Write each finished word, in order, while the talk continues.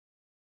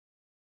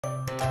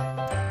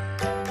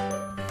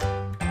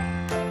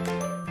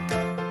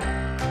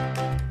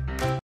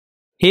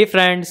Hey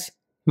friends,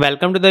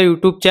 welcome to the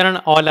YouTube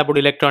channel All About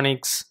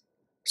Electronics.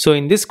 So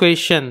in this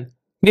question,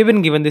 we have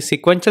been given the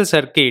sequential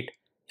circuit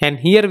and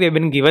here we have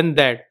been given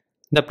that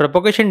the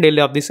propagation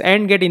delay of this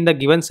AND gate in the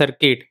given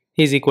circuit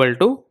is equal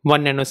to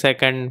 1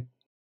 nanosecond.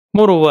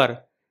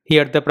 Moreover,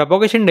 here the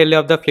propagation delay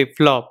of the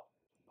flip-flop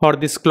or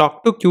this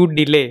clock to Q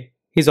delay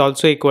is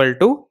also equal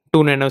to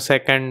 2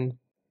 nanosecond.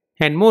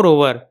 And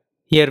moreover,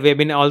 here we have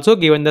been also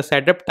given the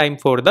setup time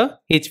for the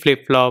each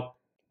flip-flop,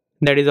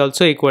 that is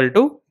also equal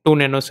to 2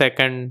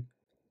 nanosecond.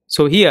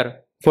 So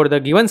here, for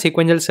the given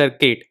sequential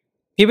circuit,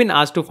 we've been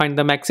asked to find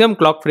the maximum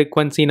clock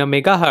frequency in a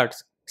megahertz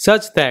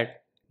such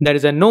that there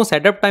is a no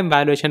setup time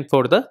valuation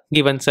for the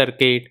given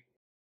circuit.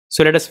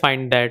 So let us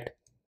find that.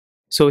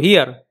 So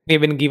here,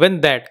 we've been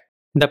given that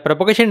the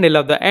propagation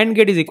delay of the AND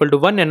gate is equal to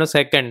 1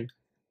 nanosecond,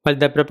 while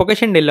the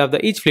propagation delay of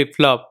the each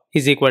flip-flop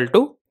is equal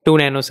to 2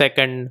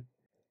 nanosecond.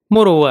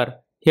 Moreover,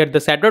 here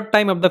the setup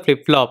time of the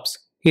flip-flops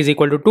is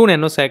equal to 2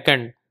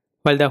 nanosecond,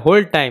 while the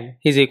hold time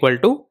is equal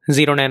to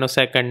 0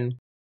 nanosecond.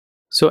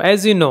 So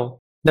as you know,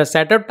 the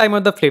setup time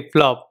of the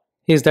flip-flop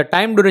is the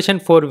time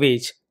duration for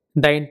which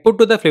the input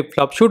to the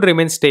flip-flop should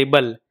remain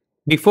stable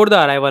before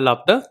the arrival of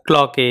the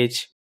clock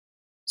edge.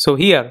 So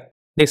here,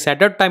 the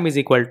setup time is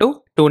equal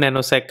to 2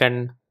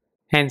 nanosecond.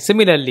 And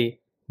similarly,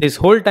 this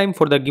hold time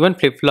for the given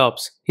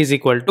flip-flops is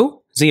equal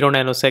to 0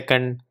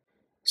 nanosecond.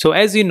 So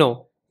as you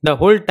know, the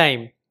hold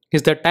time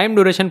is the time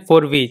duration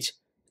for which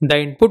the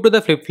input to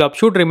the flip-flop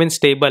should remain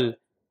stable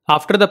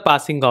after the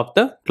passing of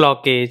the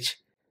clock edge.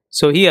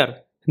 So here,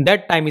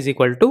 that time is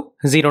equal to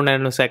 0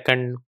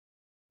 nanosecond.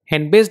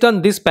 And based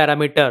on these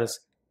parameters,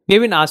 we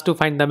have been asked to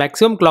find the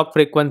maximum clock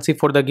frequency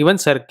for the given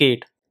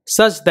circuit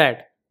such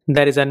that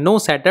there is a no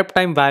setup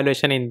time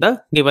violation in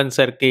the given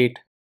circuit.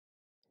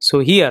 So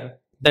here,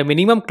 the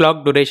minimum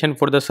clock duration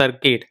for the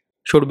circuit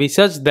should be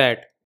such that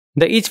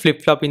each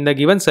flip-flop in the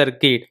given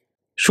circuit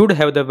should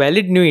have the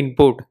valid new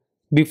input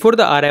before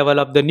the arrival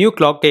of the new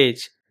clock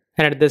edge,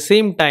 and at the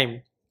same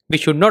time, we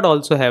should not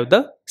also have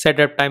the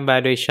setup time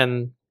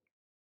violation.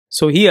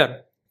 So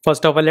here,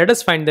 first of all, let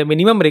us find the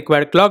minimum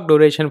required clock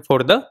duration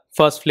for the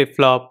first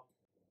flip-flop.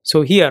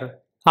 So here,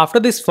 after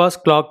this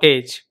first clock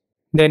edge,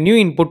 the new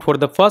input for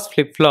the first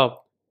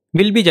flip-flop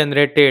will be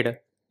generated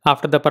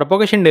after the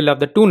propagation delay of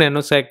the 2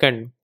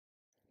 nanosecond.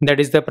 That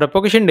is the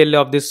propagation delay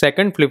of this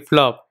second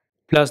flip-flop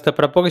plus the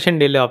propagation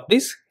delay of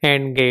this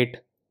AND gate.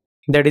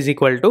 That is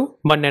equal to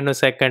 1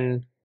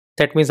 nanosecond.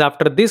 That means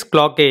after this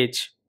clock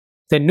edge,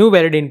 the new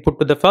valid input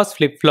to the first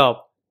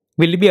flip-flop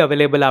will be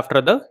available after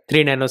the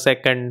 3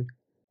 nanosecond.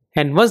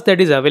 And once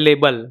that is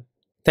available,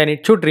 then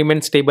it should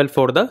remain stable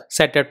for the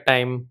setup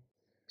time.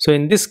 So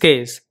in this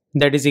case,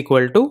 that is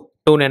equal to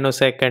 2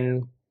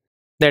 nanosecond.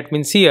 That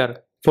means here,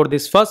 for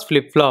this first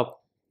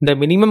flip-flop, the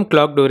minimum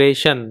clock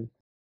duration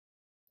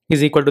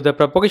is equal to the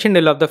propagation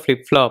delay of the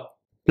flip-flop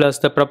plus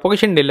the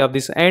propagation delay of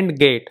this AND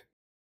gate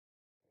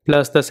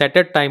plus the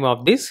setup time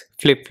of this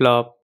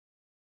flip-flop.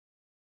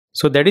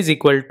 So that is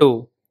equal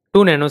to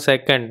 2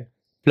 nanosecond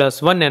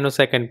plus 1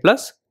 nanosecond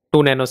plus 2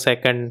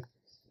 nanosecond.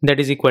 That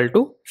is equal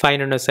to 5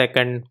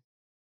 nanosecond.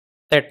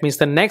 That means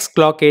the next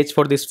clock edge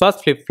for this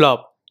first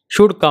flip-flop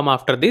should come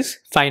after this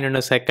 5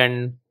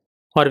 nanosecond.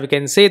 Or we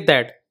can say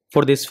that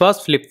for this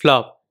first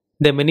flip-flop,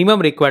 the minimum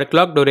required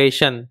clock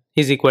duration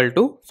is equal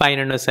to 5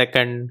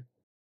 nanosecond.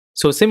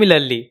 So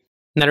similarly,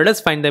 now let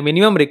us find the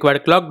minimum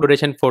required clock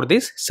duration for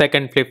this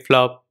second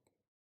flip-flop.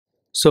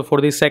 So for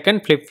the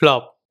second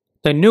flip-flop,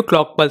 the new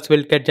clock pulse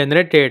will get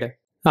generated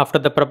after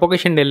the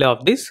propagation delay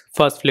of this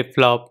first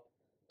flip-flop.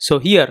 So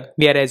here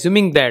we are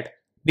assuming that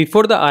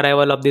before the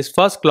arrival of this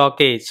first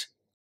clock edge,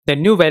 the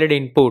new valid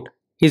input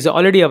is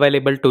already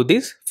available to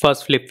this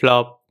first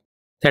flip-flop.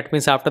 That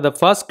means after the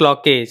first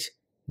clock edge,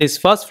 this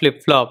first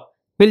flip-flop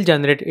will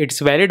generate its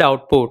valid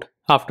output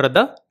after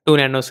the 2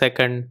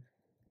 nanosecond.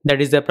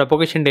 That is the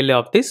propagation delay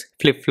of this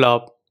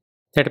flip-flop.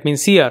 That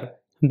means here,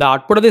 the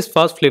output of this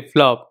first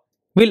flip-flop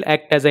will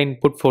act as an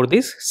input for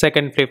this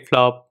second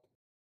flip-flop.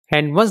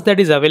 And once that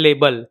is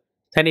available,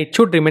 then it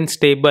should remain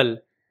stable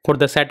for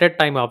the setup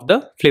time of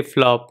the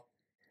flip-flop.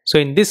 So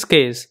in this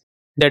case,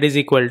 that is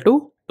equal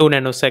to 2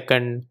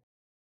 nanosecond.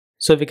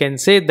 So we can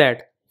say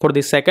that for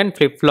the second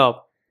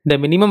flip-flop, the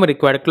minimum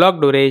required clock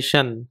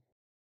duration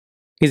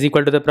is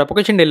equal to the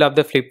propagation delay of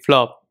the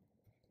flip-flop,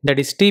 that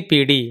is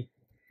TPD,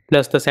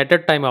 plus the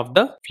setup time of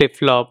the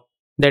flip-flop,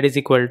 that is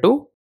equal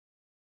to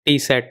T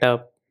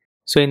setup.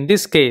 So in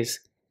this case,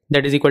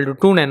 that is equal to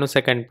 2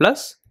 nanosecond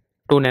plus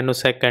 2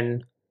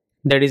 nanosecond,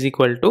 that is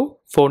equal to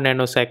 4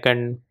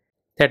 nanosecond.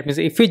 That means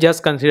if we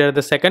just consider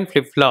the second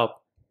flip-flop,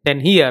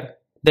 then here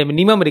the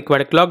minimum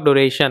required clock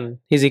duration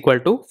is equal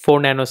to 4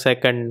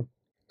 nanosecond.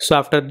 So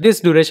after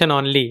this duration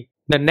only,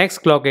 the next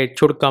clock edge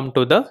should come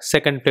to the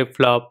second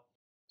flip-flop.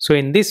 So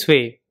in this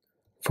way,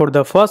 for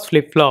the first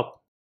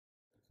flip-flop,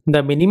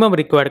 the minimum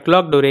required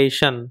clock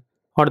duration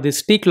or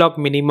this T clock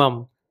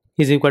minimum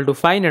is equal to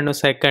 5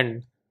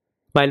 nanosecond,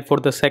 while for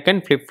the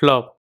second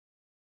flip-flop,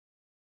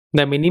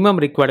 the minimum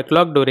required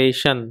clock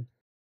duration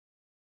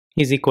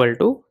is equal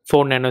to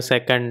 4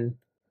 nanosecond.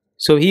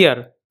 So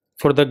here,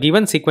 for the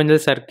given sequential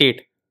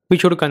circuit, we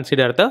should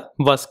consider the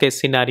worst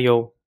case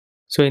scenario.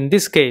 So in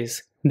this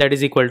case, that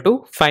is equal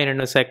to 5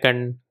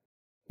 nanosecond.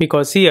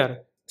 Because here,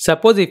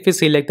 suppose if we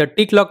select the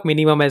T clock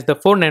minimum as the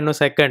 4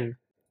 nanosecond,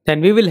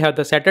 then we will have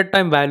the setup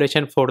time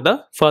violation for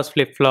the first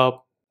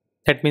flip-flop.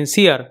 That means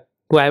here,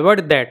 to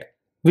avoid that,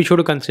 we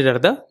should consider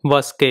the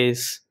worst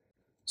case.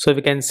 So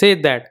we can say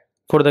that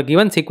for the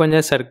given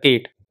sequential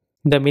circuit,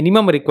 the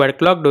minimum required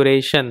clock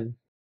duration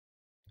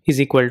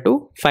is equal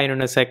to 5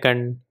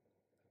 nanosecond.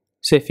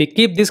 So if we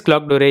keep this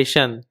clock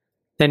duration,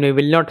 then we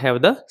will not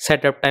have the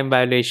setup time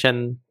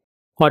violation.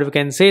 Or we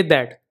can say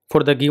that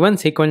for the given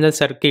sequential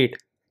circuit,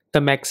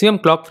 the maximum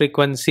clock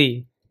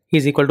frequency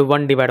is equal to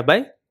 1 divided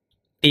by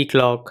T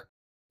clock.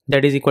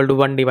 That is equal to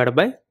 1 divided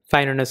by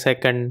 5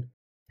 nanosecond.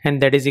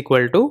 And that is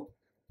equal to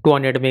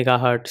 200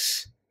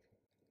 megahertz.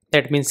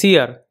 That means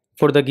here,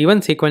 for the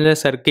given sequential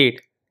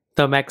circuit,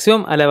 the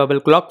maximum allowable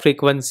clock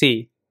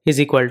frequency is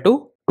equal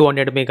to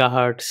 200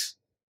 megahertz.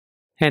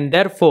 And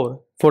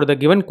therefore, for the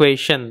given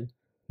question,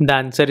 the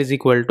answer is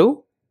equal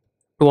to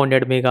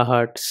 200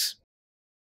 megahertz.